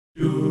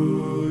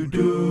Do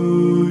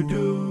do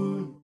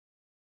do.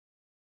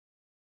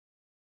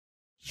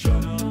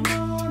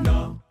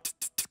 Sha-na-na-na.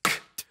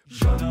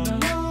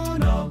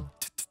 Sha-na-na-na.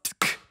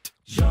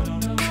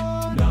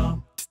 Sha-na-na-na.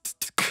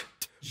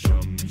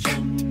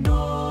 Shum-shum-na.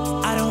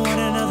 I don't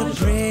want another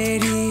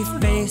pretty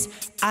face.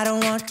 I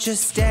don't want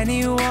just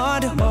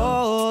anyone to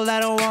hold.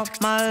 I don't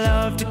want my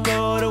love to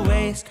go to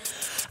waste.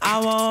 I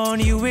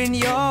want you in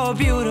your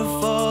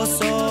beautiful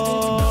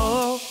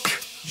soul.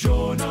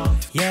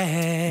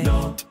 Yeah.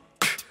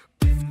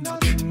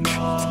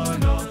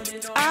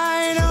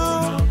 I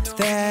know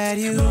that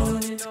you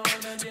are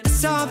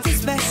something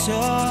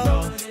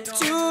special.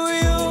 To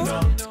you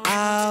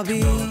I'll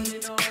be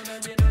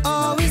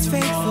always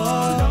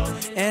faithful,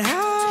 and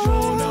I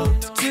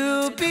want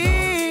to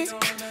be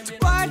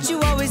what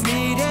you always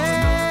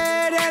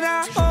needed. And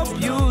I hope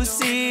you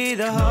see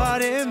the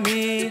heart in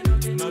me.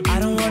 I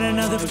don't want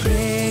another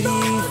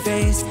pretty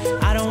face.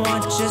 I don't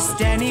want just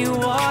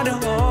anyone to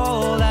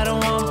hold. I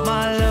don't want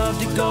my love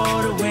to go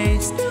to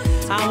waste.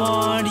 I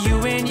want you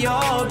in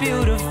your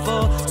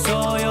beautiful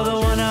soul. You're the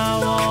one I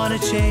wanna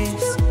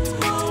chase.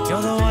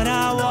 You're the one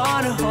I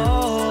wanna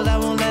hold. I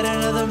won't let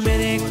another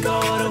minute go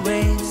to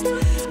waste.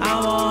 I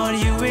want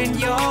you in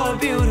your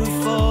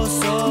beautiful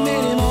soul.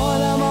 मेरे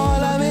मौला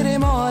मौला मेरे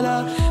मौला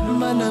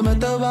मन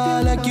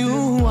मतवाला क्यों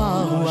हुआ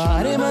हुआ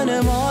रे मन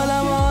मौला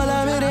मौला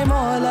मेरे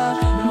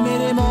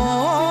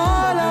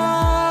मौला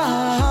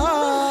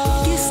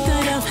किस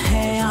तरफ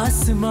है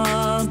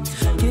आसमां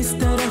किस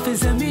तरफ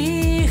ज़मीं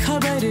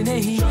खबर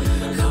नहीं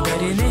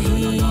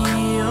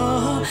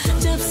ओह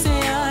जब से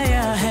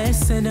आया है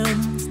सनम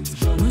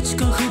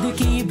मुझको खुद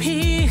की भी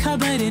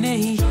खबर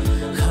नहीं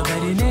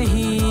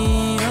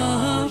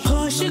ओह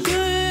होश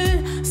गुल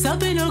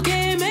सपनों के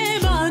मैं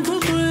बांधूं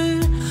पुल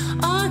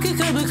आँख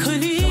कब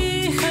खुली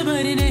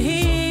खबर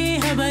नहीं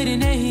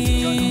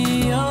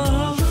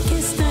ओह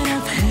किस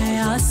तरफ है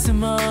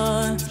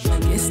आसमां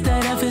किस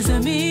तरफ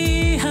ज़मीं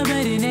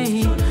खबर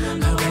नहीं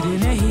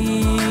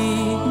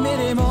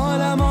मेरे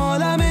मौला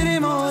मौला मेरे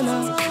मौला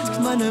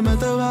मन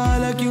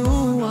मतवाला क्यों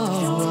हुआ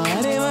हुआ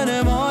रे मन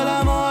मौला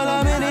मौला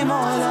मेरे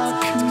मौला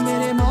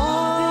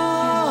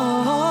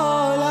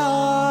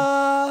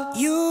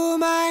You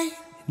might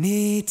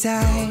need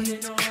time to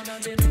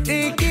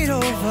think it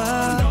over,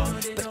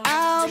 but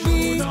I'll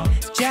be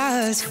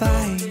just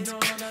fine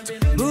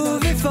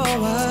moving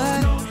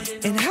forward.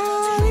 And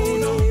how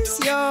is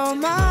your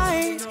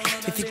mind?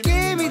 If you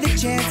give me the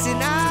chance,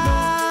 and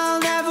I'll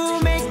never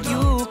make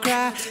you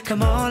cry.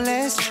 Come on,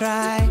 let's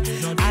try.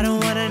 I don't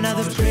want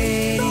another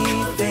pretty